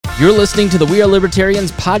You're listening to the We Are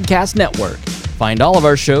Libertarians Podcast Network. Find all of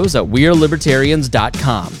our shows at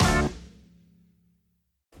wearelibertarians.com.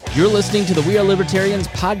 You're listening to the We Are Libertarians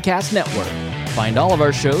Podcast Network. Find all of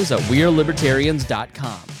our shows at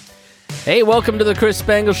wearelibertarians.com. Hey, welcome to the Chris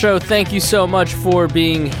Spangle Show. Thank you so much for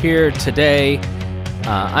being here today.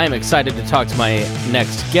 I am excited to talk to my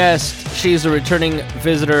next guest. She's a returning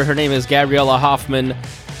visitor. Her name is Gabriella Hoffman.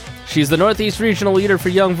 She's the Northeast Regional Leader for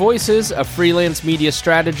Young Voices, a freelance media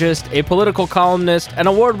strategist, a political columnist, an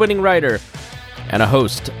award-winning writer, and a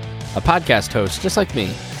podcast host, just like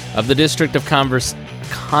me, of the District of Conservation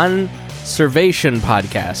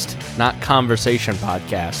podcast, not Conversation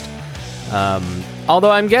podcast.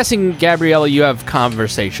 Although I'm guessing, Gabriella, you have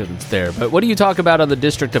conversations there, but what do you talk about on the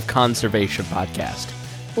District of Conservation podcast?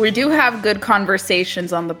 We do have good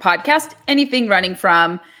conversations on the podcast, anything running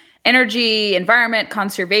from energy, environment,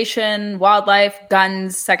 conservation, wildlife,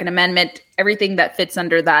 guns, Second Amendment, everything that fits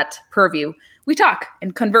under that purview. We talk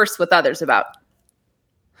and converse with others about.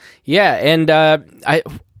 Yeah, and I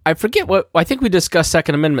forget what, I think we discussed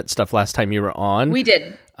Second Amendment stuff last time you were on. We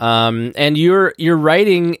did. And your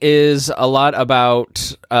writing is a lot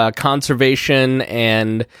about conservation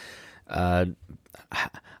and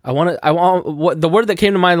the word that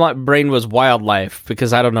came to my brain was wildlife,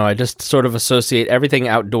 because I don't know, I just sort of associate everything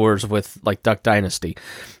outdoors with like Duck Dynasty.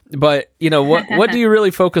 But what do you really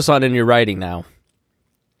focus on in your writing now?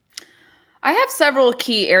 I have several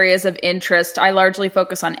key areas of interest. I largely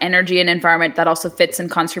focus on energy and environment. That also fits in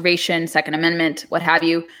conservation, Second Amendment, what have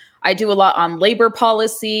you. I do a lot on labor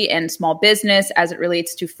policy and small business as it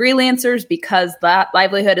relates to freelancers, because that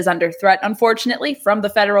livelihood is under threat, unfortunately, from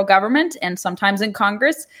the federal government and sometimes in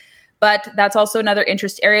Congress. But that's also another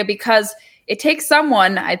interest area, because it takes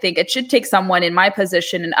someone, I think it should take someone in my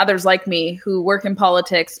position and others like me who work in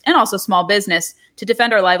politics and also small business to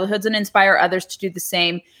defend our livelihoods and inspire others to do the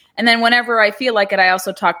same. And then whenever I feel like it, I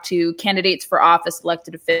also talk to candidates for office,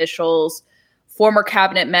 elected officials, former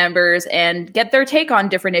cabinet members, and get their take on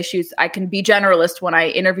different issues. I can be generalist when I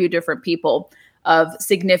interview different people of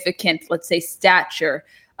significant, let's say, stature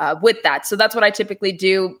with that. So that's what I typically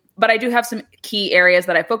do. But I do have some key areas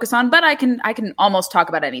that I focus on, but I can almost talk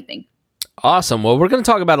about anything. Awesome. Well, we're going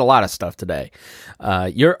to talk about a lot of stuff today.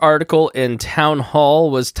 Your article in Town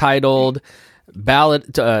Hall was titled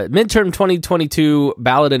Midterm 2022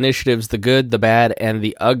 Ballot Initiatives, the Good, the Bad, and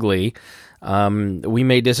the Ugly. We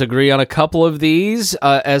may disagree on a couple of these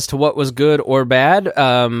as to what was good or bad,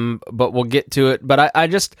 but we'll get to it. But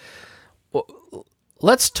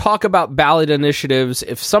let's talk about ballot initiatives.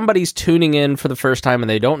 If somebody's tuning in for the first time and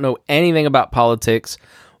they don't know anything about politics,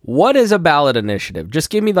 what is a ballot initiative? Just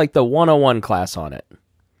give me like the 101 class on it.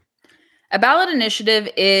 A ballot initiative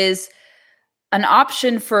is an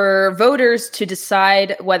option for voters to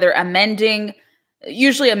decide whether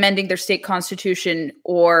usually amending their state constitution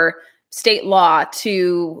or state law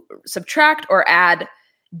to subtract or add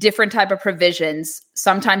different type of provisions.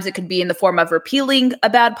 Sometimes it could be in the form of repealing a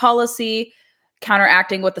bad policy,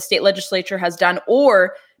 counteracting what the state legislature has done,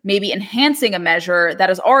 or maybe enhancing a measure that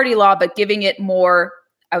is already law, but giving it more,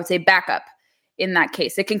 I would say, backup in that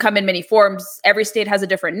case. It can come in many forms. Every state has a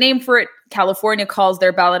different name for it. California calls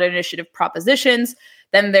their ballot initiative propositions.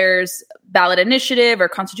 Then there's ballot initiative or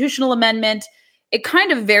constitutional amendment. It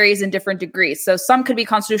kind of varies in different degrees. So some could be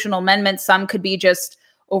constitutional amendments, some could be just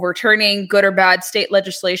overturning good or bad state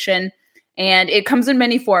legislation. And it comes in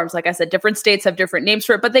many forms. Like I said, different states have different names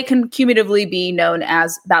for it, but they can cumulatively be known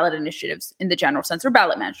as ballot initiatives in the general sense, or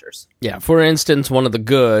ballot measures. Yeah. For instance, one of the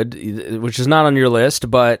good, which is not on your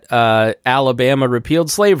list, but Alabama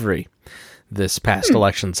repealed slavery this past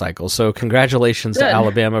election cycle. So congratulations to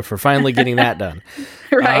Alabama for finally getting that done.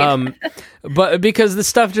 Right. But because this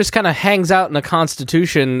stuff just kind of hangs out in the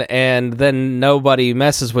Constitution and then nobody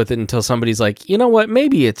messes with it until somebody's like, you know what,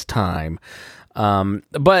 maybe it's time.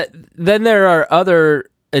 But then there are other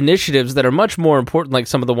initiatives that are much more important, like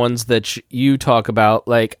some of the ones that you talk about,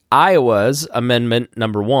 like Iowa's Amendment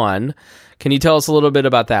number 1. Can you tell us a little bit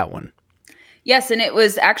about that one? Yes, and it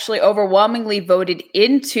was actually overwhelmingly voted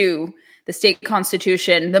into the state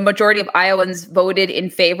constitution. The majority of Iowans voted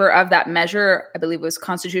in favor of that measure. I believe it was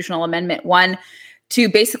Constitutional Amendment 1, to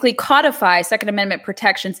basically codify Second Amendment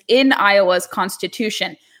protections in Iowa's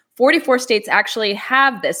constitution. 44 states actually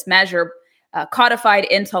have this measure codified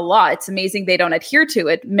into law. It's amazing they don't adhere to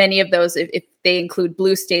it. Many of those, if they include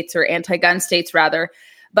blue states or anti-gun states rather.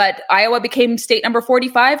 But Iowa became state number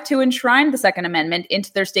 45 to enshrine the Second Amendment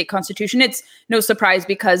into their state constitution. It's no surprise,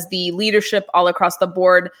 because the leadership all across the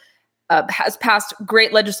board has passed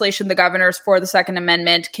great legislation, the governors, for the Second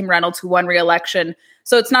Amendment, Kim Reynolds, who won re-election.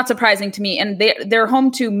 So it's not surprising to me. And they're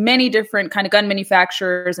home to many different kind of gun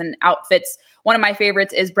manufacturers and outfits. One of my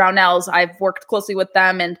favorites is Brownells. I've worked closely with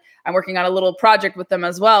them, and I'm working on a little project with them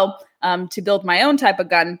as well to build my own type of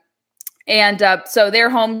gun. And so they're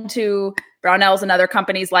home to Brownells and other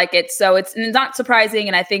companies like it. So it's not surprising.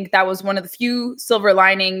 And I think that was one of the few silver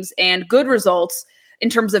linings and good results in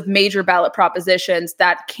terms of major ballot propositions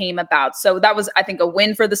that came about. So that was, I think, a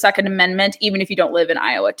win for the Second Amendment, even if you don't live in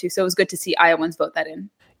Iowa too. So it was good to see Iowans vote that in.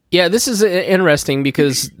 Yeah, this is interesting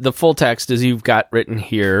because the full text, as you've got written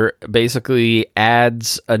here, basically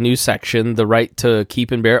adds a new section, the right to keep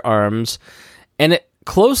and bear arms, and it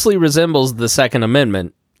closely resembles the Second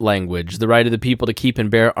Amendment language. The right of the people to keep and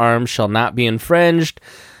bear arms shall not be infringed.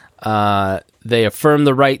 They affirm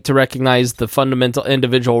the right to recognize the fundamental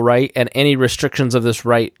individual right, and any restrictions of this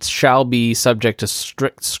right shall be subject to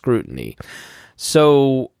strict scrutiny.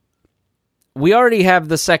 So we already have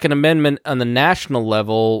the Second Amendment on the national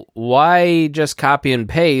level. Why just copy and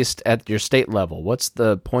paste at your state level? What's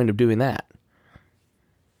the point of doing that?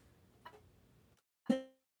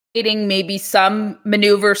 Maybe some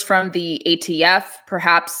maneuvers from the ATF,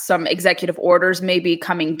 perhaps some executive orders may be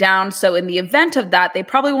coming down. So in the event of that, they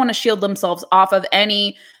probably want to shield themselves off of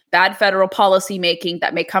any bad federal policy making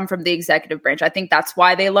that may come from the executive branch. I think that's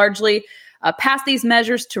why they largely pass these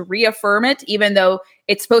measures, to reaffirm it, even though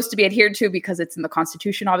it's supposed to be adhered to because it's in the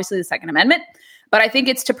Constitution, obviously the Second Amendment. But I think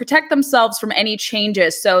it's to protect themselves from any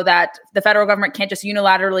changes so that the federal government can't just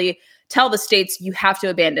unilaterally tell the states you have to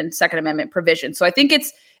abandon Second Amendment provisions. So I think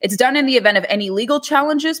it's done in the event of any legal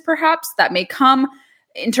challenges, perhaps, that may come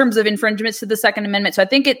in terms of infringements to the Second Amendment. So I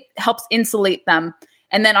think it helps insulate them.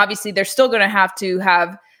 And then obviously they're still going to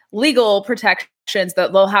have legal protections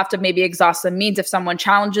that they'll have to maybe exhaust some means if someone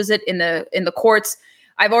challenges it in the courts.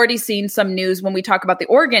 I've already seen some news when we talk about the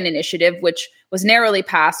Oregon initiative, which was narrowly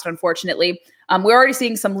passed, unfortunately. We're already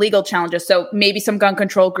seeing some legal challenges. So maybe some gun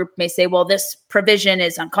control group may say, well, this provision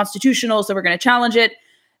is unconstitutional, so we're going to challenge it.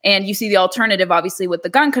 And you see the alternative, obviously, with the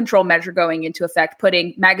gun control measure going into effect,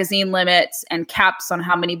 putting magazine limits and caps on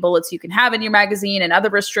how many bullets you can have in your magazine and other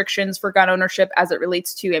restrictions for gun ownership as it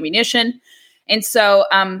relates to ammunition. And so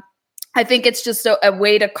I think it's just a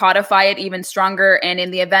way to codify it even stronger. And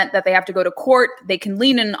in the event that they have to go to court, they can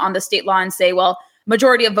lean in on the state law and say, well,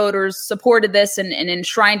 majority of voters supported this and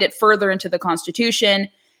enshrined it further into the Constitution,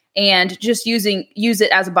 and just use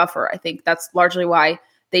it as a buffer. I think that's largely why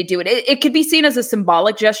they do it. It could be seen as a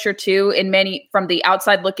symbolic gesture too, from the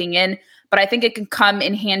outside looking in, but I think it can come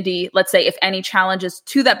in handy, let's say, if any challenges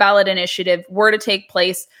to that ballot initiative were to take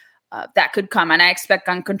place, that could come. And I expect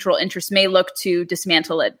gun control interests may look to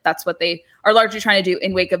dismantle it. That's what they are largely trying to do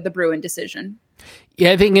in wake of the Bruen decision.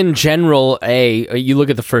 Yeah, I think in general, you look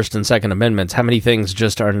at the First and Second Amendments, how many things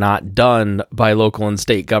just are not done by local and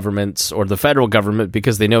state governments or the federal government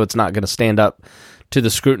because they know it's not going to stand up to the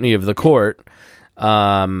scrutiny of the court,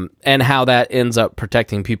 and how that ends up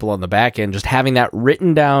protecting people on the back end, just having that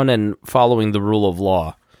written down and following the rule of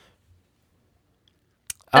law.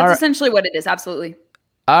 That's essentially what it is, absolutely.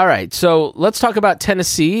 All right, so let's talk about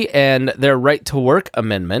Tennessee and their Right to Work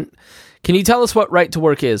Amendment. Can you tell us what Right to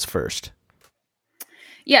Work is first?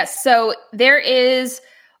 Yes, so there is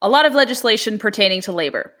a lot of legislation pertaining to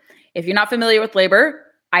labor. If you're not familiar with labor,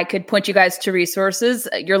 I could point you guys to resources,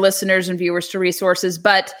 your listeners and viewers to resources.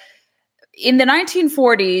 But in the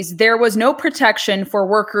 1940s, there was no protection for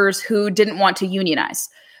workers who didn't want to unionize.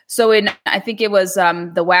 So I think it was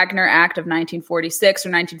the Wagner Act of 1946 or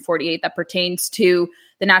 1948 that pertains to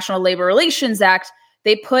the National Labor Relations Act.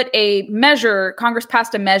 They put Congress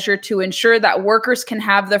passed a measure to ensure that workers can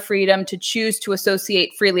have the freedom to choose to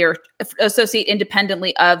associate freely or associate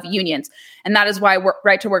independently of unions. And that is why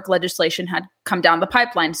right to work legislation had come down the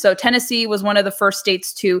pipeline. So Tennessee was one of the first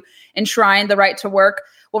states to enshrine the right to work.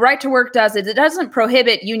 Well, right to work it doesn't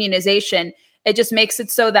prohibit unionization. It just makes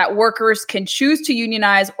it so that workers can choose to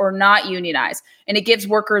unionize or not unionize. And it gives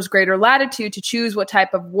workers greater latitude to choose what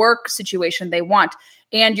type of work situation they want.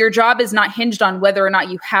 And your job is not hinged on whether or not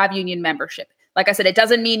you have union membership. Like I said, it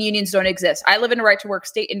doesn't mean unions don't exist. I live in a right to work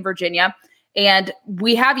state in Virginia, and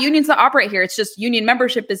we have unions that operate here. It's just union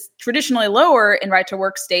membership is traditionally lower in right to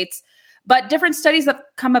work states. But different studies that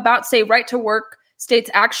come about say right to work states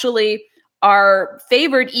actually are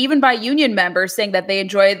favored even by union members, saying that they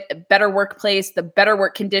enjoy a better workplace, the better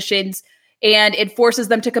work conditions, and it forces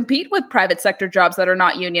them to compete with private sector jobs that are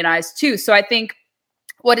not unionized too. So I think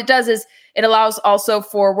what it does is It allows also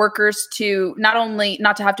for workers to not only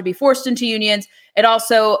not to have to be forced into unions, it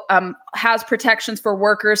also has protections for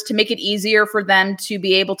workers to make it easier for them to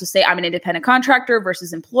be able to say, I'm an independent contractor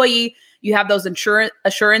versus employee. You have those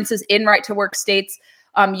assurances in right to work states.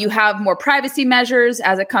 You have more privacy measures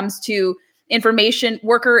as it comes to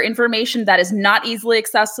worker information that is not easily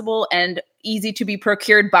accessible and easy to be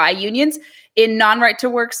procured by unions. In non-right to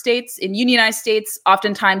work states, in unionized states,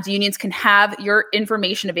 oftentimes unions can have your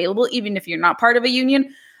information available, even if you're not part of a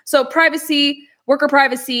union. So worker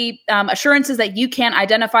privacy, assurances that you can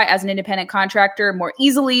identify as an independent contractor more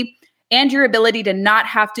easily, and your ability to not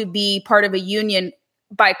have to be part of a union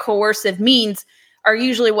by coercive means are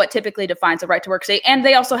usually what typically defines a right to work state. And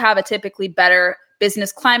they also have a typically better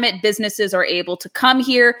business climate. Businesses are able to come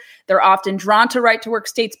here. They're often drawn to right to work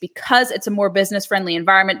states because it's a more business friendly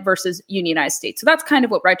environment versus unionized states. So that's kind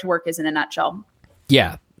of what right to work is in a nutshell.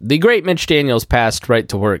 Yeah. The great Mitch Daniels passed right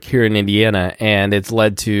to work here in Indiana, and it's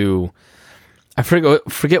led to, I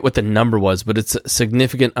forget what the number was, but it's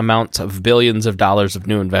significant amounts of billions of dollars of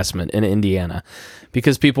new investment in Indiana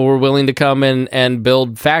because people were willing to come in and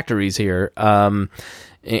build factories here,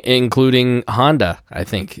 including Honda, I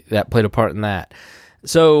think, that played a part in that.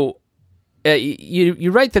 So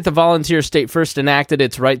you write that the volunteer state first enacted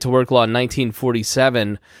its right to work law in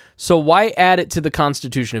 1947. So why add it to the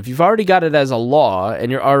Constitution? If you've already got it as a law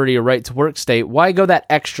and you're already a right to work state, why go that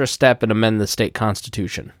extra step and amend the state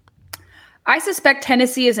constitution? I suspect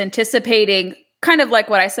Tennessee is anticipating kind of like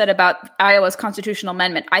what I said about Iowa's constitutional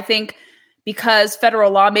amendment. I think because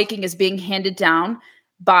federal lawmaking is being handed down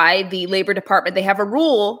by the Labor Department, they have a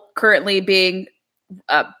rule currently being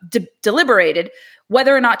deliberated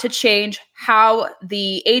whether or not to change how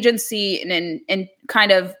the agency and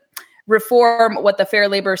kind of reform what the Fair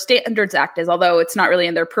Labor Standards Act is, although it's not really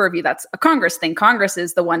in their purview. That's a Congress thing. Congress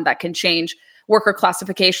is the one that can change worker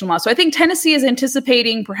classification law. So I think Tennessee is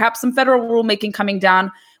anticipating perhaps some federal rulemaking coming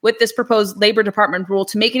down with this proposed Labor Department rule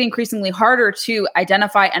to make it increasingly harder to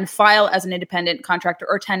identify and file as an independent contractor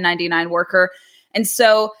or 1099 worker. And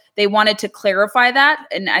so they wanted to clarify that.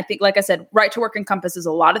 And I think, like I said, right to work encompasses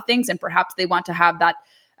a lot of things, and perhaps they want to have that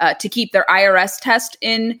to keep their IRS test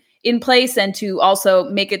in place and to also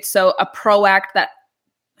make it so a PRO Act that,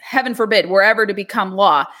 heaven forbid, were ever to become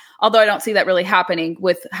law. Although I don't see that really happening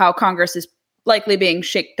with how Congress is likely being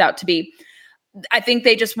shaked out to be. I think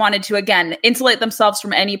they just wanted to, again, insulate themselves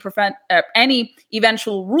from any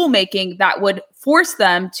eventual rulemaking that would force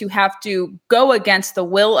them to have to go against the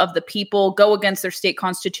will of the people, go against their state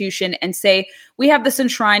constitution and say, we have this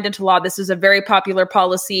enshrined into law. This is a very popular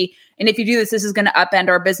policy. And if you do this, this is going to upend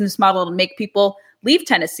our business model and make people leave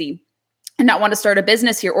Tennessee and not want to start a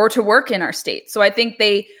business here or to work in our state. So I think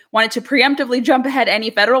they wanted to preemptively jump ahead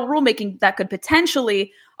any federal rulemaking that could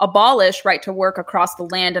potentially abolish right to work across the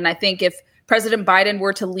land. And I think if President Biden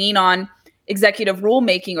were to lean on executive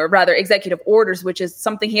rulemaking, or rather executive orders, which is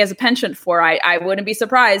something he has a penchant for, I wouldn't be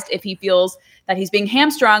surprised if he feels that he's being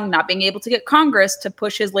hamstrung, not being able to get Congress to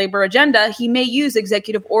push his labor agenda. He may use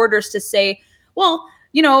executive orders to say, well,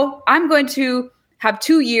 I'm going to have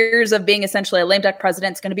 2 years of being essentially a lame duck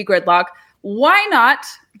president. It's going to be gridlock. Why not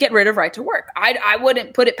get rid of right to work? I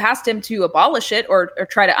wouldn't put it past him to abolish it or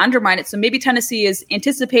try to undermine it. So maybe Tennessee is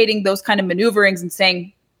anticipating those kind of maneuverings and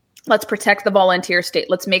saying, let's protect the volunteer state.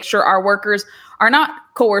 Let's make sure our workers are not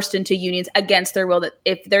coerced into unions against their will, that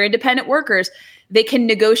if they're independent workers, they can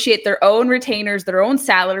negotiate their own retainers, their own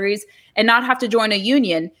salaries, and not have to join a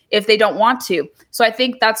union if they don't want to. So I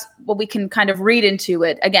think that's what we can kind of read into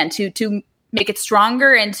it, again, to make it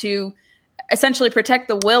stronger and to essentially protect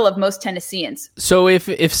the will of most Tennesseans. So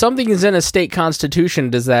if something is in a state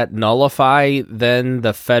constitution, does that nullify then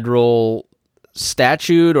the federal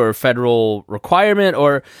statute or federal requirement?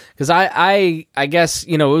 Or because I guess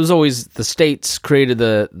it was always the states created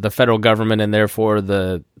the federal government, and therefore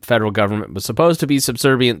the federal government was supposed to be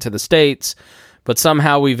subservient to the states, but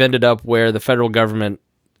somehow we've ended up where the federal government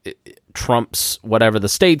trumps whatever the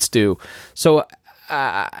states do. So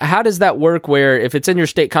how does that work, where if it's in your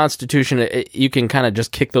state constitution, you can kind of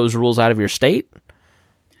just kick those rules out of your state?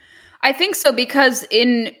 I think so, because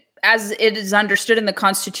as it is understood in the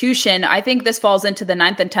Constitution, I think this falls into the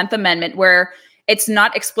 9th and 10th Amendment, where it's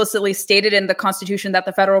not explicitly stated in the Constitution that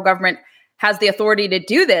the federal government has the authority to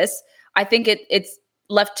do this. I think it's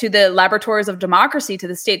left to the laboratories of democracy, to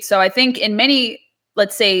the states. So I think in many,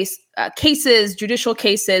 let's say, cases, judicial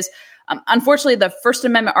cases, unfortunately, the First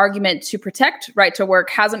Amendment argument to protect right to work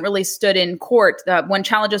hasn't really stood in court. When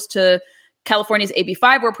challenges to California's AB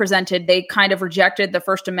 5 were presented, they kind of rejected the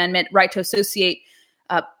First Amendment right to associate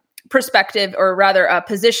perspective, or rather a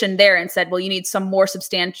position there, and said, well, you need some more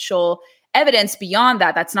substantial evidence beyond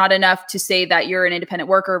that. That's not enough to say that you're an independent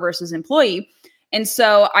worker versus employee. And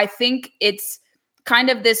so I think it's kind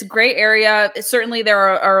of this gray area. Certainly there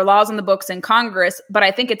are laws in the books in Congress, but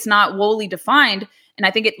I think it's not wholly defined. And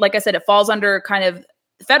I think it, like I said, it falls under kind of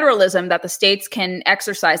federalism that the states can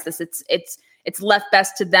exercise this. It's left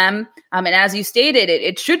best to them. And as you stated,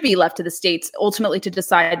 it should be left to the states ultimately to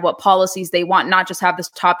decide what policies they want, not just have this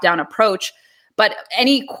top-down approach. But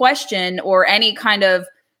any question or any kind of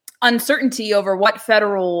uncertainty over what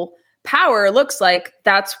federal power looks like,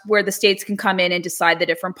 that's where the states can come in and decide the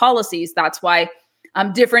different policies. That's why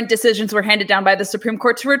different decisions were handed down by the Supreme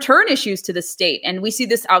Court to return issues to the state. And we see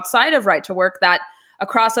this outside of right to work, that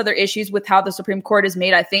across other issues with how the Supreme Court is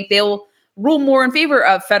made, I think they'll rule more in favor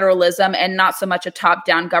of federalism and not so much a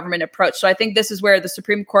top-down government approach. So I think this is where the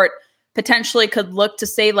Supreme Court potentially could look to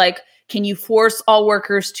say, like, can you force all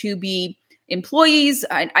workers to be employees?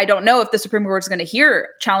 I don't know if the Supreme Court is going to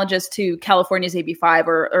hear challenges to California's AB5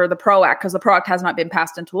 or the PRO Act, because the PRO Act has not been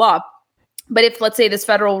passed into law. But if, let's say, this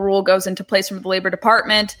federal rule goes into place from the Labor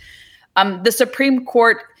Department, the Supreme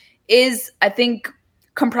Court is, I think,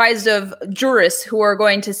 comprised of jurists who are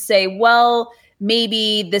going to say, well,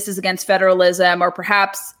 maybe this is against federalism, or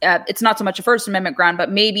perhaps it's not so much a First Amendment ground,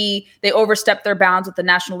 but maybe they overstepped their bounds with the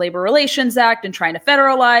National Labor Relations Act and trying to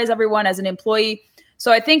federalize everyone as an employee.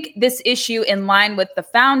 So I think this issue, in line with the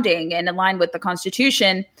founding and in line with the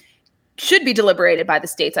Constitution, should be deliberated by the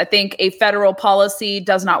states. I think a federal policy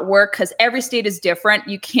does not work because every state is different.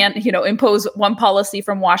 You can't, impose one policy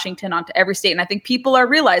from Washington onto every state. And I think people are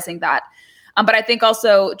realizing that. But I think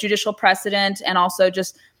also judicial precedent and also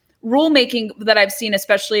just rulemaking that I've seen,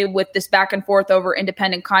 especially with this back and forth over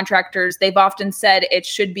independent contractors, they've often said it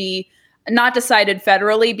should be not decided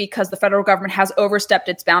federally because the federal government has overstepped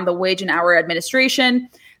its bound. The Wage and Hour Administration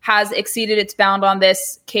has exceeded its bound on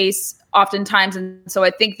this case oftentimes. And so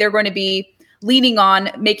I think they're going to be leaning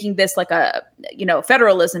on making this like a,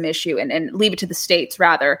 federalism issue and leave it to the states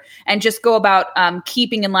rather, and just go about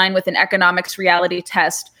keeping in line with an economics reality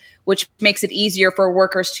test, which makes it easier for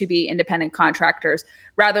workers to be independent contractors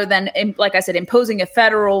rather than, like I said, imposing a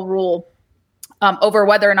federal rule over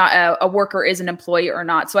whether or not a worker is an employee or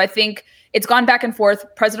not. So I think it's gone back and forth.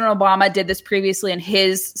 President Obama did this previously, and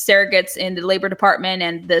his surrogates in the Labor Department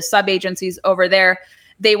and the sub-agencies over there,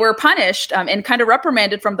 they were punished and kind of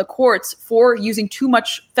reprimanded from the courts for using too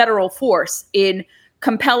much federal force in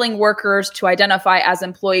compelling workers to identify as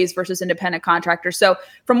employees versus independent contractors. So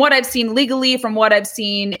from what I've seen legally, from what I've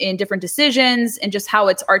seen in different decisions and just how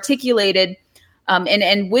it's articulated,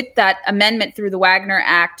 and with that amendment through the Wagner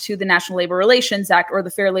Act to the National Labor Relations Act, or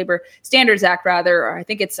the Fair Labor Standards Act, rather, or I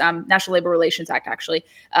think it's National Labor Relations Act, actually,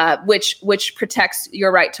 which protects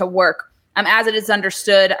your right to work. As it is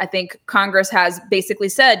understood, I think Congress has basically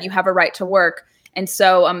said you have a right to work. And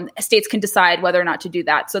so states can decide whether or not to do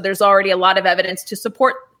that. So there's already a lot of evidence to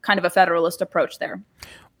support kind of a federalist approach there.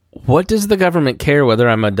 What does the government care whether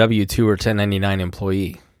I'm a W-2 or 1099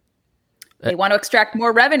 employee? They want to extract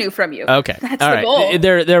more revenue from you. Okay. That's all the right. goal.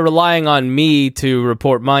 They're relying on me to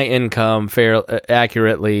report my income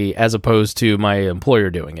accurately as opposed to my employer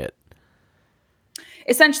doing it.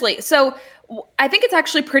 Essentially. So I think it's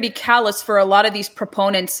actually pretty callous for a lot of these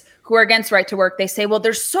proponents who are against right to work. They say, well,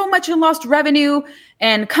 there's so much in lost revenue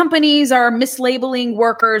and companies are mislabeling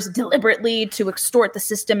workers deliberately to extort the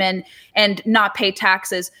system and not pay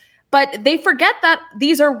taxes. But they forget that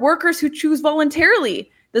these are workers who choose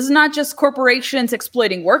voluntarily. This is not just corporations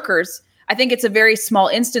exploiting workers. I think it's a very small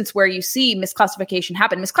instance where you see misclassification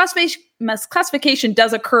happen. Misclassification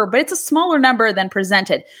does occur, but it's a smaller number than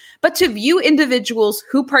presented. But to view individuals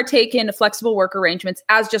who partake in flexible work arrangements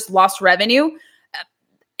as just lost revenue,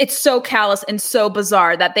 it's so callous and so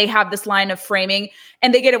bizarre that they have this line of framing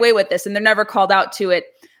and they get away with this and they're never called out to it.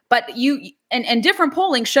 But and different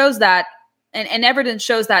polling shows that, and evidence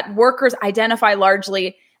shows that workers identify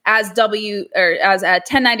largely as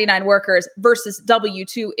 1099 workers versus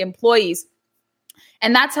W-2 employees.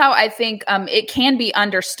 And that's how I think it can be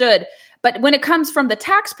understood. But when it comes from the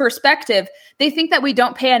tax perspective, they think that we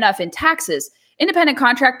don't pay enough in taxes. Independent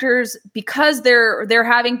contractors, because they're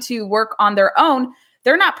having to work on their own,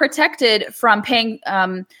 they're not protected from paying,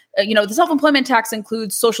 the self-employment tax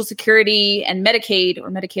includes Social Security and Medicaid or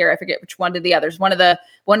Medicare. I forget which one of the others, one of the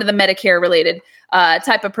Medicare related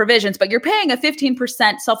type of provisions, but you're paying a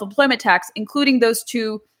 15% self-employment tax, including those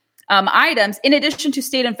two items, in addition to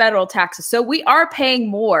state and federal taxes. So we are paying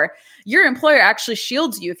more. Your employer actually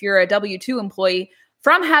shields you, if you're a W-2 employee,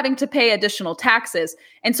 from having to pay additional taxes.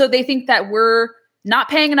 And so they think that we're not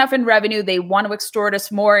paying enough in revenue. They want to extort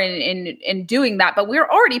us more in doing that. But we're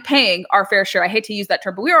already paying our fair share. I hate to use that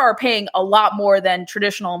term, but we are paying a lot more than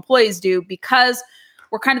traditional employees do because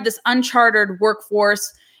we're kind of this unchartered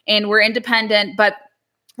workforce and we're independent, but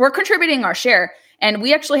we're contributing our share. And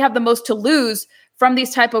we actually have the most to lose from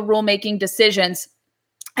these type of rulemaking decisions.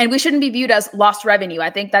 And we shouldn't be viewed as lost revenue. I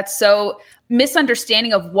think that's so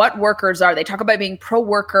misunderstanding of what workers are. They talk about being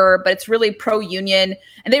pro-worker, but it's really pro-union.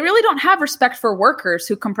 And they really don't have respect for workers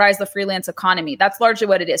who comprise the freelance economy. That's largely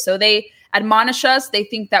what it is. So they admonish us. They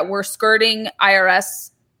think that we're skirting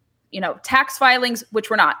IRS, tax filings, which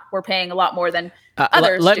we're not. We're paying a lot more than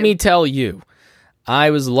others. Let me tell you,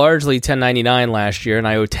 I was largely 1099 last year, and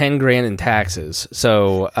I owe $10,000 in taxes.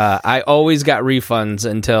 So I always got refunds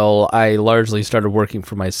until I largely started working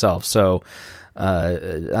for myself. So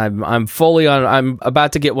I'm fully on. I'm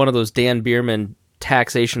about to get one of those Dan Bierman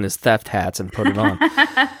taxation is theft hats and put it on.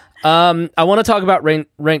 I want to talk about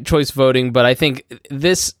ranked choice voting, but I think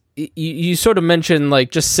this. You sort of mentioned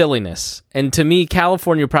like just silliness. And to me,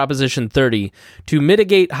 California Proposition 30, to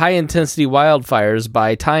mitigate high-intensity wildfires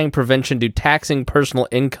by tying prevention to taxing personal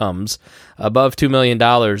incomes above $2 million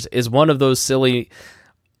is one of those silly...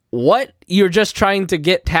 What? You're just trying to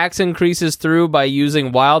get tax increases through by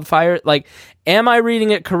using wildfire? Like, am I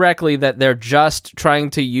reading it correctly that they're just trying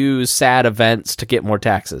to use sad events to get more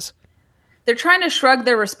taxes? They're trying to shrug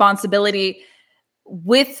their responsibility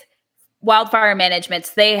with wildfire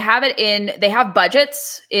management. They have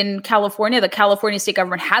budgets in California. The California state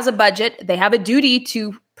government has a budget. They have a duty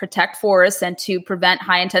to protect forests and to prevent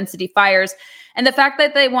high intensity fires. And the fact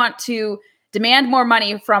that they want to demand more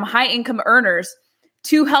money from high income earners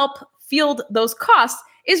to help field those costs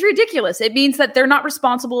is ridiculous. It means that they're not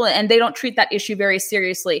responsible and they don't treat that issue very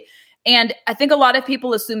seriously. And I think a lot of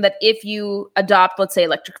people assume that if you adopt, let's say,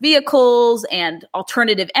 electric vehicles and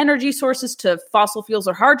alternative energy sources to fossil fuels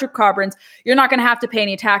or hydrocarbons, you're not going to have to pay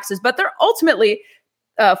any taxes. But they're ultimately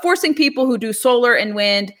forcing people who do solar and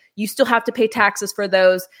wind. You still have to pay taxes for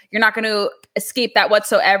those. You're not going to escape that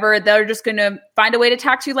whatsoever. They're just going to find a way to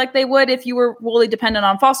tax you like they would if you were wholly dependent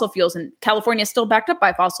on fossil fuels. And California is still backed up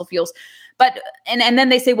by fossil fuels. But and then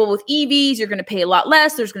they say, well, with EVs, you're going to pay a lot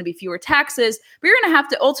less. There's going to be fewer taxes, but you're going to have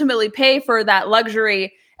to ultimately pay for that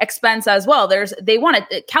luxury expense as well.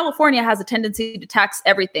 California has a tendency to tax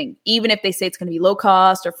everything, even if they say it's going to be low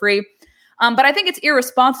cost or free. But I think it's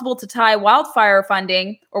irresponsible to tie wildfire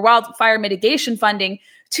funding or wildfire mitigation funding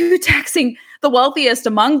to taxing the wealthiest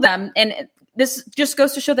among them. And this just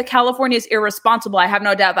goes to show that California is irresponsible. I have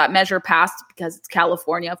no doubt that measure passed because it's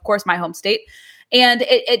California, of course, my home state. And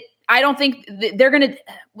I don't think they're going to,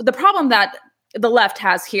 the problem that the left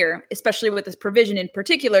has here, especially with this provision in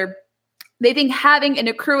particular, they think having and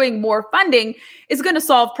accruing more funding is going to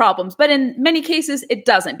solve problems. But in many cases, it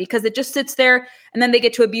doesn't, because it just sits there and then they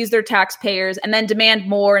get to abuse their taxpayers and then demand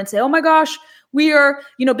more and say, oh my gosh, we are,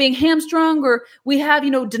 being hamstrung, or we have,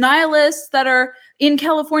 denialists that are in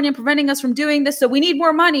California preventing us from doing this. So we need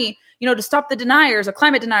more money, to stop the deniers or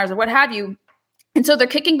climate deniers or what have you. And so they're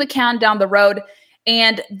kicking the can down the road.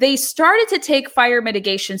 And they started to take fire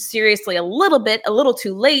mitigation seriously a little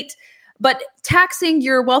too late, but taxing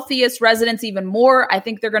your wealthiest residents even more, I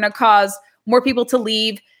think they're going to cause more people to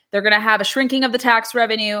leave. They're going to have a shrinking of the tax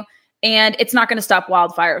revenue, and it's not going to stop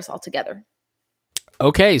wildfires altogether.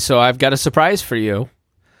 Okay, so I've got a surprise for you.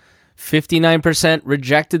 59%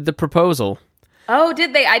 rejected the proposal. Oh,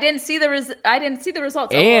 did they? I didn't see the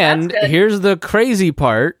results. And here's the crazy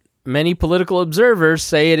part. Many political observers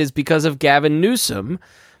say it is because of Gavin Newsom.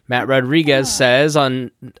 Matt Rodriguez says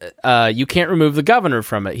you can't remove the governor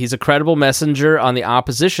from it. He's a credible messenger on the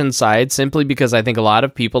opposition side, simply because I think a lot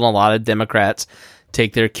of people and a lot of Democrats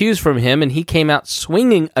take their cues from him, and he came out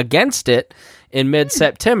swinging against it in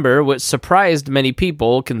mid-September, which surprised many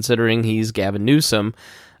people considering he's Gavin Newsom.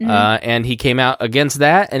 And he came out against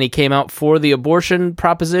that, and he came out for the abortion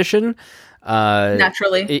proposition.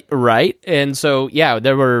 Naturally. Right. And so,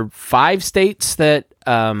 there were 5 states that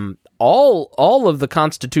all of the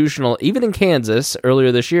constitutional, even in Kansas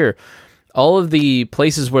earlier this year, all of the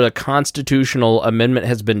places where the constitutional amendment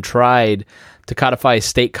has been tried to codify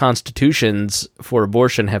state constitutions for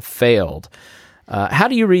abortion have failed. How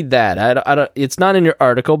do you read that? It's not in your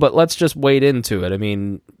article, but let's just wade into it. I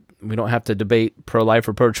mean, we don't have to debate pro-life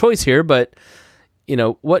or pro-choice here, but,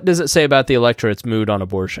 what does it say about the electorate's mood on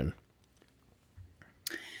abortion?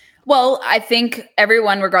 Well, I think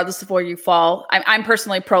everyone, regardless of where you fall, I'm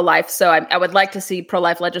personally pro-life, so I would like to see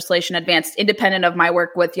pro-life legislation advanced independent of my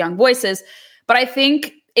work with Young Voices. But I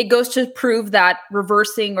think it goes to prove that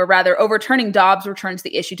reversing, or rather overturning Dobbs, returns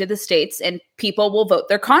the issue to the states, and people will vote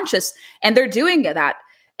their conscience, and they're doing that.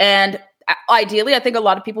 And ideally, I think a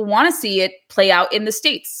lot of people want to see it play out in the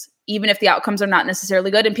states, even if the outcomes are not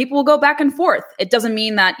necessarily good. And people will go back and forth. It doesn't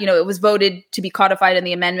mean that, it was voted to be codified in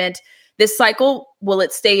the amendment this cycle. Will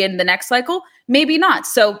it stay in the next cycle? Maybe not.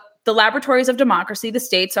 So the laboratories of democracy, the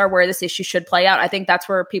states, are where this issue should play out. I think that's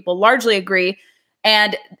where people largely agree.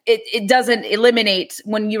 And it doesn't eliminate,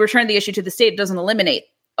 when you return the issue to the state, it doesn't eliminate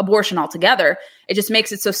abortion altogether. It just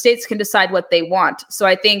makes it so states can decide what they want. So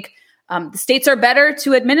I think the states are better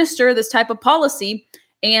to administer this type of policy.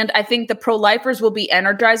 And I think the pro-lifers will be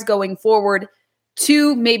energized going forward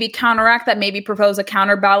to maybe counteract that, maybe propose a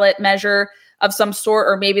counter ballot measure of some sort,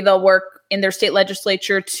 or maybe they'll work in their state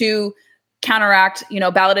legislature to counteract,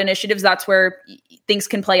 ballot initiatives. That's where things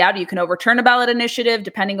can play out. You can overturn a ballot initiative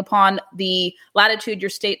depending upon the latitude your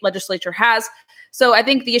state legislature has. So I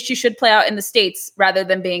think the issue should play out in the states rather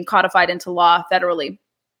than being codified into law federally.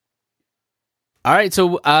 All right.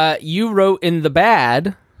 So you wrote in the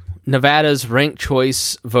bad, Nevada's ranked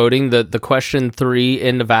choice voting, the question 3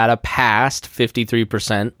 in Nevada passed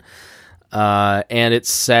 53%. And it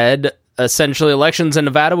said, essentially, elections in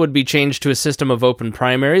Nevada would be changed to a system of open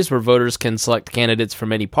primaries where voters can select candidates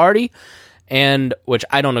from any party, and which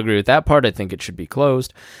I don't agree with that part. I think it should be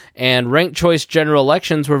closed. And ranked choice general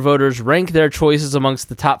elections where voters rank their choices amongst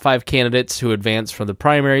the top 5 candidates who advance from the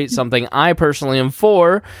primary, something I personally am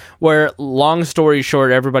for, where, long story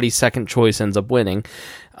short, everybody's second choice ends up winning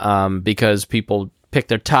because people pick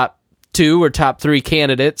their top 2 or top 3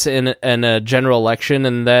 candidates in a general election,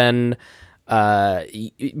 and then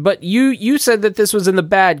but you said that this was in the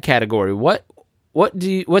bad category.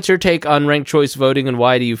 What's your take on ranked choice voting, and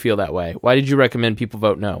why do you feel that way? Why did you recommend people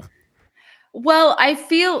vote no? Well, I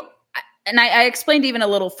feel, and I explained even a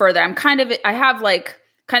little further, I have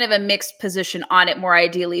kind of a mixed position on it more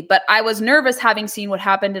ideally, but I was nervous having seen what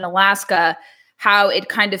happened in Alaska, how it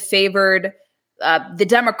kind of favored the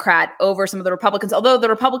Democrat over some of the Republicans, although the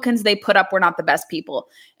Republicans they put up were not the best people.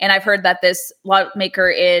 And I've heard that this lawmaker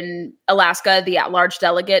in Alaska, the at-large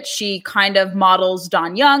delegate, she kind of models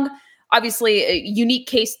Don Young. Obviously, a unique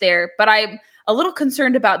case there, but I'm a little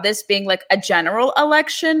concerned about this being like a general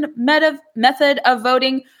election method of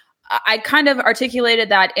voting. I kind of articulated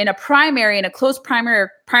that in a primary, in a closed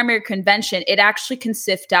primary convention, it actually can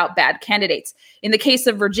sift out bad candidates. In the case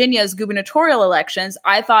of Virginia's gubernatorial elections,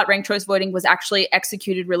 I thought ranked choice voting was actually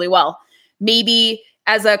executed really well. Maybe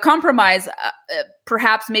as a compromise,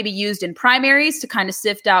 perhaps maybe used in primaries to kind of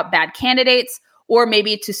sift out bad candidates, or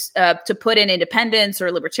maybe to put in independents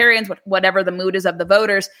or libertarians, whatever the mood is of the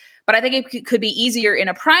voters. But I think it could be easier in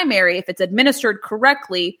a primary if it's administered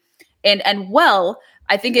correctly and well.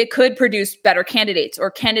 I think it could produce better candidates,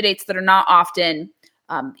 or candidates that are not often,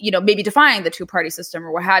 maybe defying the two-party system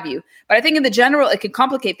or what have you. But I think in the general, it could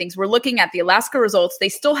complicate things. We're looking at the Alaska results. They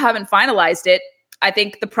still haven't finalized it. I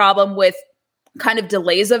think the problem with kind of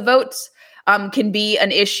delays of votes can be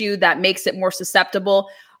an issue that makes it more susceptible.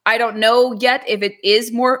 I don't know yet if it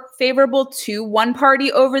is more favorable to one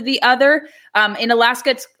party over the other. In Alaska,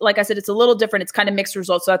 it's, like I said, it's a little different. It's kind of mixed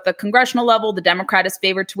results. So at the congressional level, the Democrat is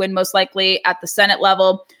favored to win most likely. At the Senate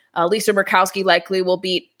level, Lisa Murkowski likely will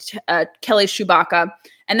beat Kelly Tshibaka.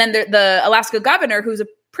 And then the Alaska governor, who's a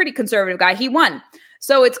pretty conservative guy, he won.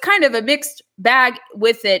 So it's kind of a mixed bag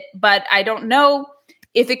with it, but I don't know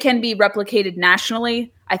if it can be replicated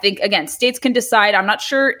nationally. I think, again, states can decide. I'm not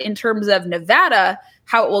sure in terms of Nevada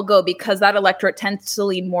how it will go, because that electorate tends to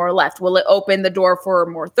lean more left. Will it open the door for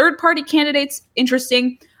more third-party candidates?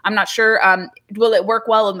 Interesting. I'm not sure. Will it work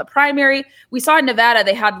well in the primary? We saw in Nevada,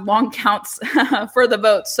 they had long counts for the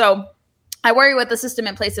votes. So I worry with the system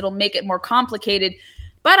in place, it'll make it more complicated,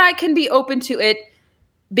 but I can be open to it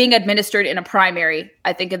being administered in a primary,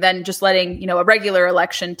 I think, and then just letting, a regular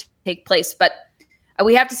election take place. But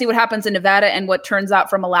we have to see what happens in Nevada and what turns out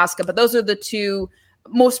from Alaska. But those are the two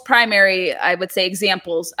most primary, I would say,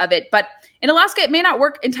 examples of it. But in Alaska, it may not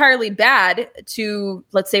work entirely bad to,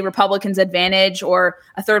 let's say, Republicans' advantage or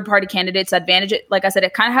a third-party candidate's advantage. Like I said,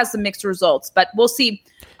 it kind of has some mixed results, but we'll see.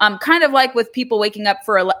 Kind of like with people waking up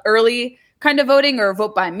for early kind of voting or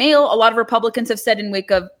vote by mail, a lot of Republicans have said in wake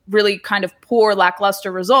of really kind of poor,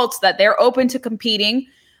 lackluster results that they're open to competing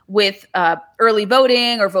with early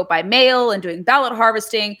voting or vote by mail and doing ballot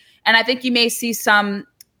harvesting. And I think you may see some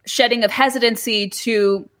shedding of hesitancy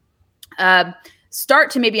to start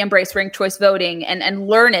to maybe embrace ranked choice voting and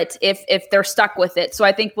learn it if they're stuck with it. So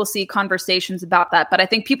I think we'll see conversations about that. But I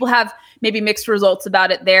think people have maybe mixed results about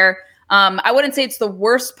it there. I wouldn't say it's the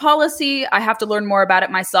worst policy. I have to learn more about it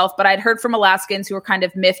myself, but I'd heard from Alaskans who were kind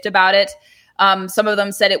of miffed about it. Some of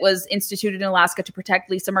them said it was instituted in Alaska to protect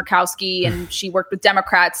Lisa Murkowski, and she worked with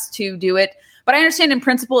Democrats to do it. But I understand in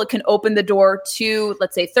principle it can open the door to,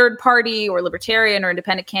 let's say, third party or libertarian or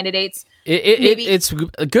independent candidates. It's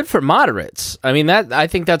good for moderates. I mean, I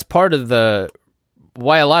think that's part of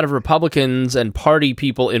why a lot of Republicans and party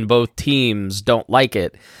people in both teams don't like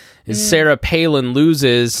it. Is Sarah Palin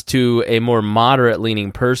loses to a more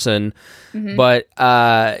moderate-leaning person, but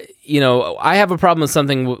I have a problem with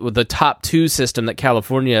something with the top two system that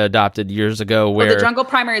California adopted years ago, where the jungle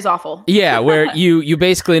primary is awful. Yeah, where you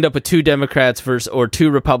basically end up with two Democrats or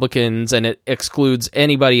two Republicans, and it excludes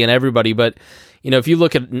anybody and everybody. But if you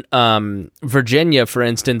look at Virginia, for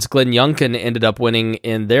instance, Glenn Youngkin ended up winning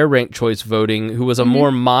in their ranked choice voting, who was a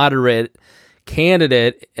more moderate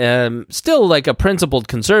candidate, still like a principled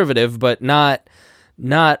conservative, but not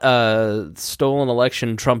a stolen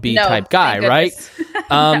election Trumpy type guy, right?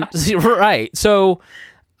 Right. So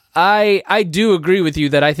I do agree with you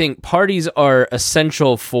that I think parties are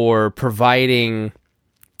essential for providing.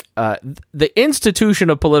 The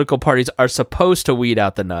institution of political parties are supposed to weed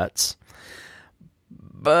out the nuts,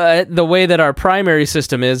 but the way that our primary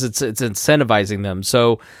system is, it's incentivizing them.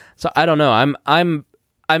 So I don't know.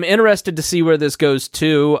 I'm interested to see where this goes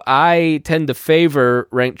too. I tend to favor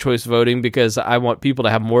ranked choice voting because I want people to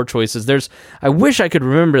have more choices. I wish I could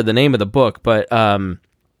remember the name of the book, but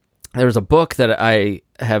there was a book that I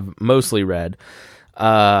have mostly read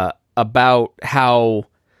about how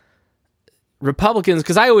Republicans,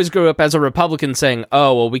 because I always grew up as a Republican saying,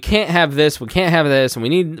 oh, well, we can't have this, and we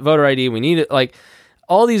need voter ID, we need it, like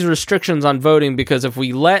all these restrictions on voting, because if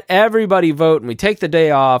we let everybody vote and we take the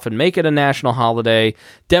day off and make it a national holiday,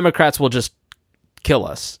 Democrats will just kill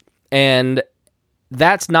us. And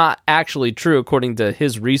that's not actually true, according to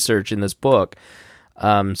his research in this book.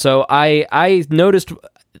 So I noticed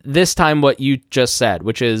this time what you just said,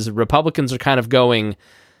 which is Republicans are kind of going,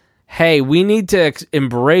 hey, we need to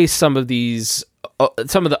embrace some of the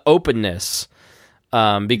openness,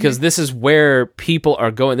 because this is where people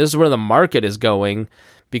are going. This is where the market is going,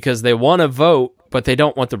 because they want to vote, but they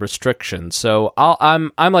don't want the restrictions. So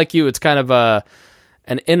I'm like you. It's kind of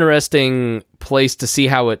an interesting place to see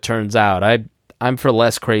how it turns out. I'm for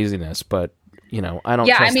less craziness, but I don't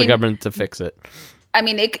trust the government to fix it. I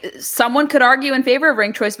mean, someone could argue in favor of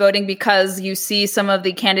ranked choice voting because you see some of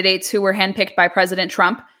the candidates who were handpicked by President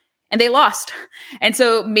Trump and they lost. And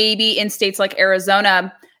so maybe in states like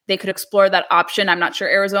Arizona, they could explore that option. I'm not sure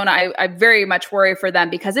Arizona. I very much worry for them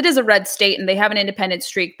because it is a red state and they have an independent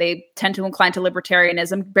streak. They tend to incline to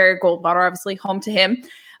libertarianism. Barry Goldwater, obviously home to him.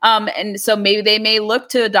 And so maybe they may look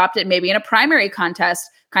to adopt it maybe in a primary contest,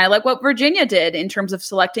 kind of like what Virginia did in terms of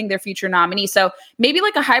selecting their future nominee. So maybe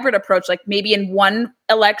like a hybrid approach, like maybe in one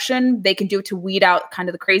election, they can do it to weed out kind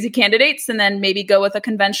of the crazy candidates and then maybe go with a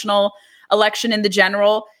conventional election in the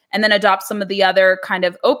general and then adopt some of the other kind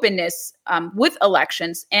of openness with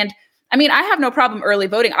elections. And I mean, I have no problem early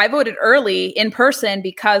voting. I voted early in person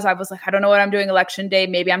because I was like, I don't know what I'm doing election day.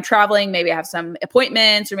 Maybe I'm traveling. Maybe I have some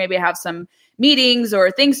appointments or maybe I have some meetings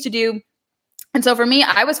or things to do. And so for me,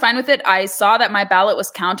 I was fine with it. I saw that my ballot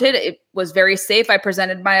was counted. It was very safe. I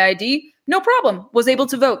presented my ID. No problem. Was able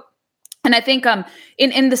to vote. And I think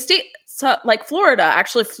in the state, so like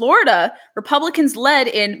Florida, Republicans led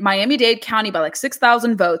in Miami-Dade County by like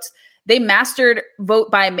 6,000 votes. They mastered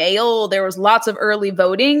vote by mail. There was lots of early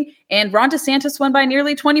voting, and Ron DeSantis won by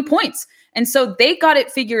nearly 20 points. And so they got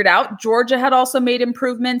it figured out. Georgia had also made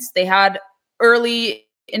improvements. They had early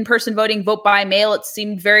in-person voting, vote by mail. It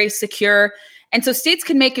seemed very secure. And so states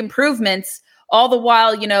can make improvements all the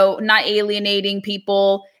while, not alienating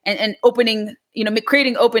people and opening,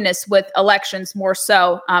 creating openness with elections more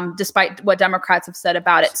so, despite what Democrats have said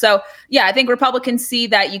about it. So, yeah, I think Republicans see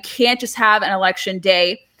that you can't just have an election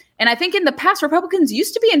day. And I think in the past, Republicans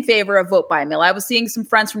used to be in favor of vote by mail. I was seeing some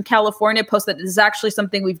friends from California post that this is actually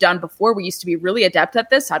something we've done before. We used to be really adept at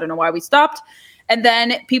this. I don't know why we stopped. And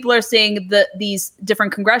then people are seeing these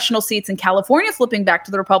different congressional seats in California flipping back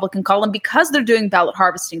to the Republican column because they're doing ballot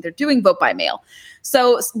harvesting. They're doing vote by mail.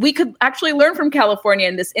 So we could actually learn from California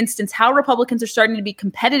in this instance how Republicans are starting to be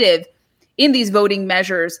competitive in these voting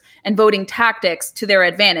measures and voting tactics to their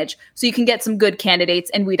advantage. So you can get some good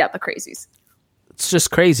candidates and weed out the crazies. It's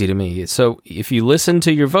just crazy to me. So if you listen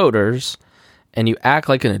to your voters and you act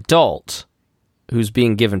like an adult who's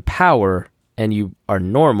being given power and you are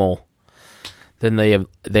normal, then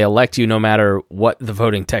they elect you no matter what the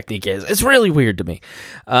voting technique is. It's really weird to me.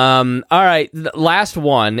 All right, the last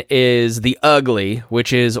one is the ugly,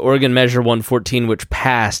 which is Oregon Measure 114, which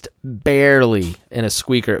passed barely in a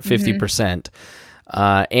squeaker at 50%.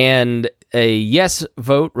 And a yes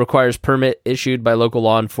vote requires permit issued by local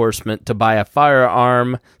law enforcement to buy a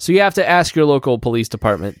firearm. So you have to ask your local police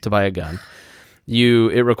department to buy a gun.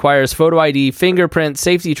 It requires photo ID, fingerprint,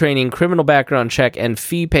 safety training, criminal background check, and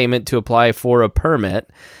fee payment to apply for a permit.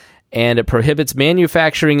 And it prohibits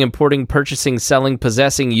manufacturing, importing, purchasing, selling,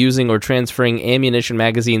 possessing, using, or transferring ammunition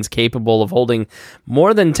magazines capable of holding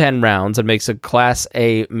more than 10 rounds, and makes a Class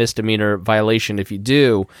A misdemeanor violation if you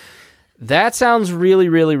do. That sounds really,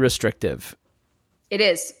 really restrictive. It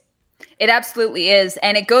is. It absolutely is.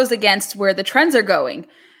 And it goes against where the trends are going.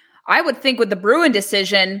 I would think with the Bruen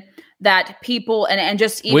decision that people, and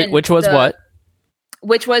just even... Which was what?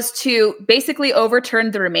 Which was to basically overturn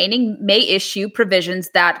the remaining may issue provisions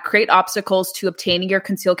that create obstacles to obtaining your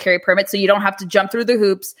concealed carry permit, so you don't have to jump through the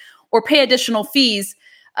hoops or pay additional fees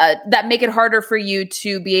that make it harder for you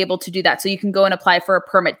to be able to do that. So you can go and apply for a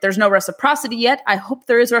permit. There's no reciprocity yet. I hope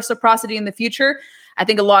there is reciprocity in the future. I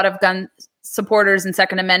think a lot of gun supporters and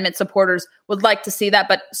Second Amendment supporters would like to see that,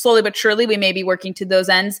 but slowly but surely we may be working to those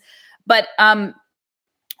ends. But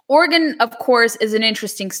Oregon, of course, is an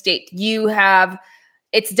interesting state.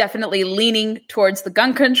 It's definitely leaning towards the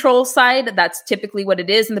gun control side. That's typically what it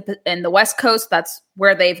is in the West Coast. That's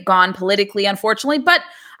where they've gone politically, unfortunately. But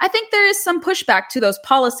I think there is some pushback to those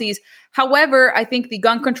policies. However, I think the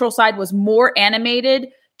gun control side was more animated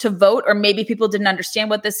to vote, or maybe people didn't understand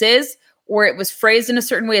what this is, or it was phrased in a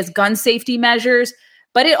certain way as gun safety measures.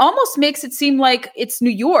 But it almost makes it seem like it's New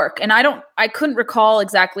York. And I couldn't recall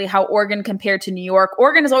exactly how Oregon compared to New York.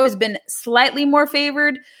 Oregon has always been slightly more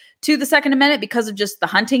favored to the Second Amendment because of just the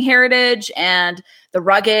hunting heritage and the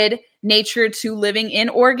rugged nature to living in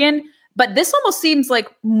Oregon. But this almost seems like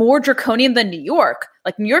more draconian than New York.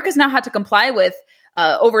 Like New York has now had to comply with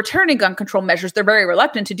overturning gun control measures. They're very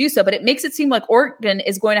reluctant to do so, but it makes it seem like Oregon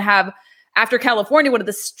is going to have, after California, one of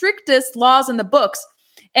the strictest laws in the books.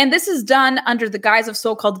 And this is done under the guise of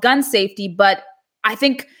so-called gun safety. But I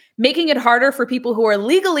think making it harder for people who are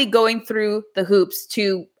legally going through the hoops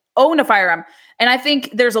to own a firearm. And I think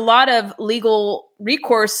there's a lot of legal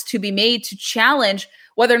recourse to be made to challenge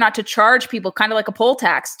whether or not to charge people, kind of like a poll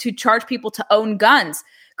tax, to charge people to own guns,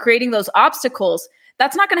 creating those obstacles.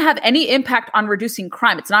 That's not going to have any impact on reducing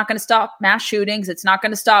crime. It's not going to stop mass shootings. It's not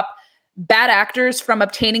going to stop bad actors from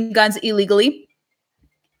obtaining guns illegally.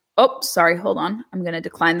 Oh, sorry. Hold on. I'm going to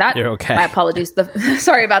decline that. You're okay. My apologies.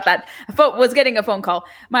 Sorry about that. I was getting a phone call.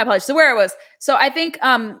 My apologies. So where I was. So I think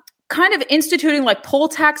kind of instituting like poll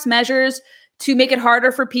tax measures to make it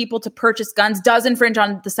harder for people to purchase guns does infringe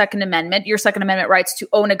on the Second Amendment, your Second Amendment rights to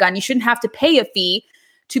own a gun. You shouldn't have to pay a fee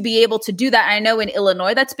to be able to do that. I know in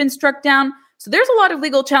Illinois that's been struck down. So there's a lot of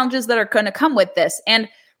legal challenges that are going to come with this. And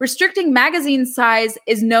restricting magazine size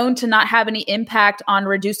is known to not have any impact on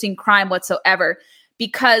reducing crime whatsoever,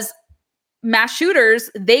 because mass shooters,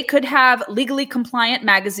 they could have legally compliant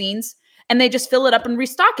magazines and they just fill it up and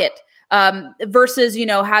restock it. Versus,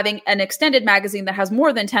 having an extended magazine that has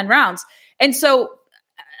more than 10 rounds. And so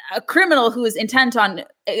a criminal who is intent on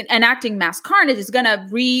enacting mass carnage is going to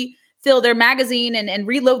refill their magazine and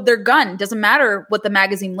reload their gun. Doesn't matter what the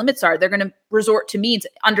magazine limits are. They're going to resort to means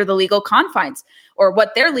under the legal confines or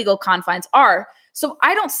what their legal confines are. So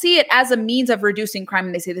I don't see it as a means of reducing crime.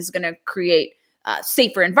 And they say this is going to create a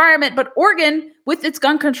safer environment. But Oregon, with its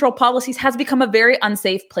gun control policies, has become a very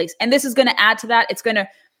unsafe place. And this is going to add to that. It's going to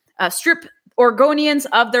strip Oregonians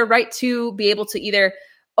of their right to be able to either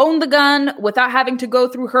own the gun without having to go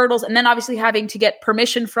through hurdles, and then obviously having to get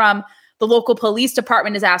permission from the local police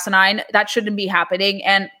department is asinine. That shouldn't be happening.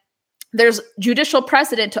 And there's judicial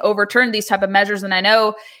precedent to overturn these type of measures. And I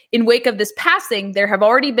know in wake of this passing, there have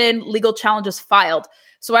already been legal challenges filed.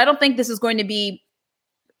 So I don't think this is going to be,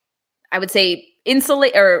 I would say,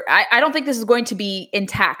 I don't think this is going to be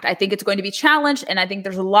intact. I think it's going to be challenged. And I think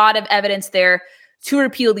there's a lot of evidence there to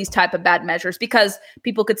repeal these type of bad measures, because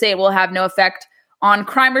people could say it will have no effect on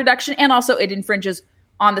crime reduction, and also it infringes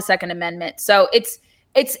on the Second Amendment. So it's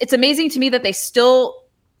amazing to me that they still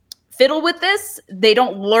fiddle with this. They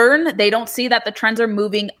don't learn. They don't see that the trends are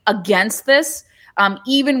moving against this,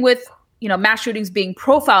 even with mass shootings being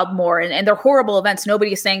profiled more, and they're horrible events.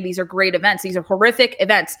 Nobody is saying these are great events. These are horrific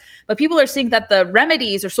events. But people are seeing that the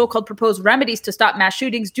remedies, or so-called proposed remedies to stop mass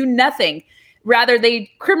shootings, do nothing. Rather, they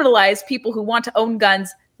criminalize people who want to own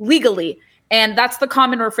guns legally. And that's the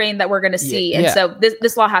common refrain that we're going to see. And so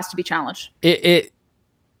this law has to be challenged. It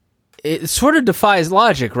sort of defies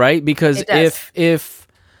logic, right? Because if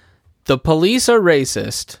the police are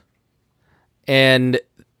racist and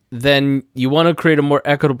then you want to create a more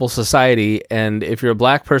equitable society, and if you're a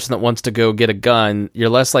black person that wants to go get a gun, you're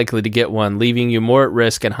less likely to get one, leaving you more at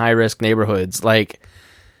risk in high-risk neighborhoods. Like,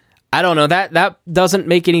 I don't know, that doesn't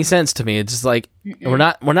make any sense to me. It's just like we're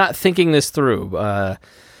not thinking this through.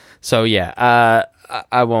 So yeah,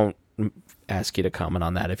 I won't ask you to comment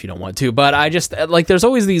on that if you don't want to. But I just, like, there's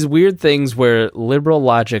always these weird things where liberal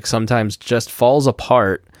logic sometimes just falls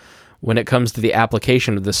apart when it comes to the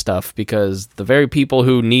application of this stuff, because the very people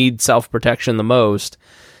who need self-protection the most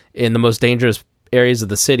in the most dangerous areas of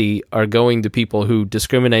the city are going to people who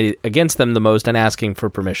discriminate against them the most and asking for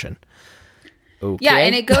permission. Okay. Yeah,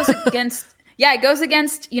 and it goes against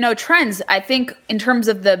trends. I think in terms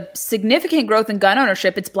of the significant growth in gun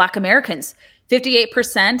ownership, it's Black Americans.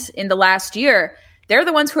 58% in the last year. They're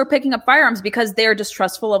the ones who are picking up firearms because they're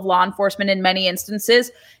distrustful of law enforcement in many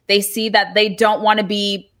instances. They see that they don't want to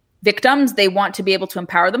be victims. They want to be able to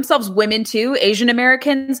empower themselves. Women too, Asian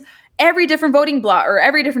Americans, every different voting bloc, or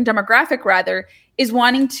every different demographic rather, is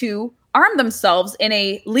wanting to arm themselves in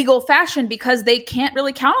a legal fashion because they can't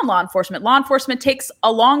really count on law enforcement. Law enforcement takes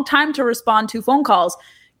a long time to respond to phone calls.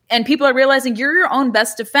 And people are realizing you're your own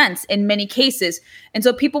best defense in many cases. And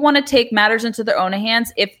so people want to take matters into their own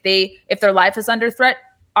hands if their life is under threat,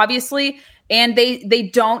 obviously. And they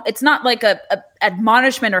don't, it's not like a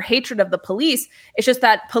admonishment or hatred of the police. It's just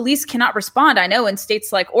that police cannot respond. I know in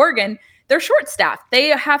states like Oregon, they're short-staffed. They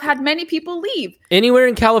have had many people leave. Anywhere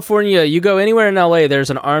in California, you go anywhere in LA, there's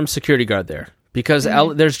an armed security guard there. Because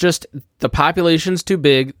there's just, the population's too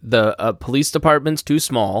big, the police department's too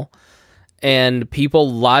small. And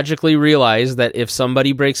people logically realize that if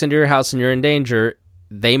somebody breaks into your house and you're in danger,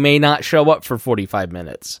 they may not show up for 45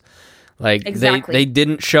 minutes. Like, exactly. They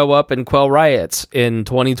didn't show up and quell riots in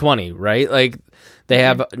 2020, right? Like, they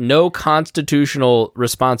have no constitutional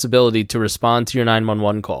responsibility to respond to your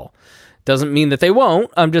 911 call. Doesn't mean that they won't.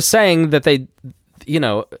 I'm just saying that they,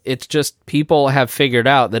 it's just people have figured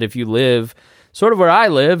out that if you live sort of where I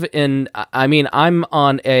live, I'm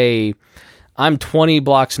 20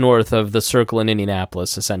 blocks north of the Circle in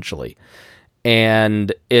Indianapolis, essentially.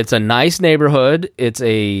 And it's a nice neighborhood. It's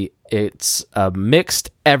a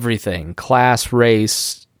mixed everything, class,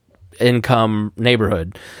 race, income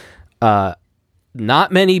neighborhood.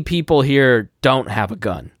 Not many people here don't have a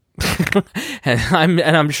gun. and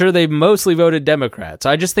I'm sure they mostly voted Democrats.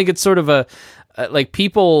 I just think it's sort of like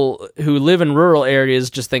people who live in rural areas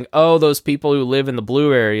just think, oh, those people who live in the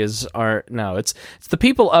blue areas are, no, it's the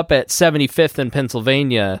people up at 75th in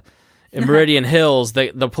Pennsylvania in Meridian Hills,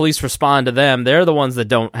 the police respond to them. They're the ones that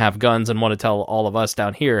don't have guns and want to tell all of us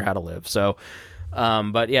down here how to live. So,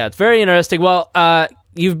 but yeah, it's very interesting. Well,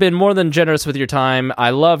 you've been more than generous with your time. I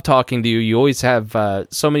love talking to you. You always have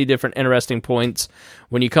so many different interesting points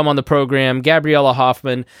when you come on the program. Gabriella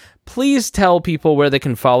Hoffman, please tell people where they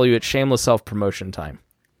can follow you at Shameless Self-Promotion Time.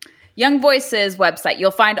 Young Voices website.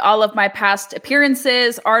 You'll find all of my past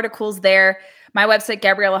appearances, articles there. My website,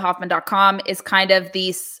 GabriellaHoffman.com, is kind of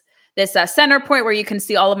this center point where you can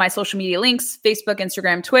see all of my social media links: Facebook,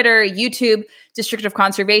 Instagram, Twitter, YouTube, District of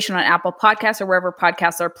Conservation on Apple Podcasts or wherever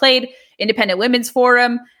podcasts are played, Independent Women's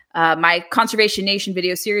Forum, my Conservation Nation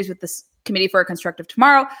video series with the Committee for a Constructive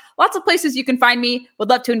Tomorrow. Lots of places you can find me. Would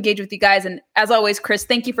love to engage with you guys. And as always, Chris,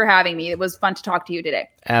 thank you for having me. It was fun to talk to you today.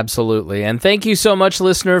 Absolutely. And thank you so much,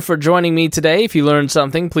 listener, for joining me today. If you learned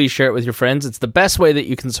something, please share it with your friends. It's the best way that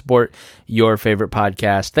you can support your favorite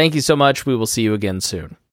podcast. Thank you so much. We will see you again soon.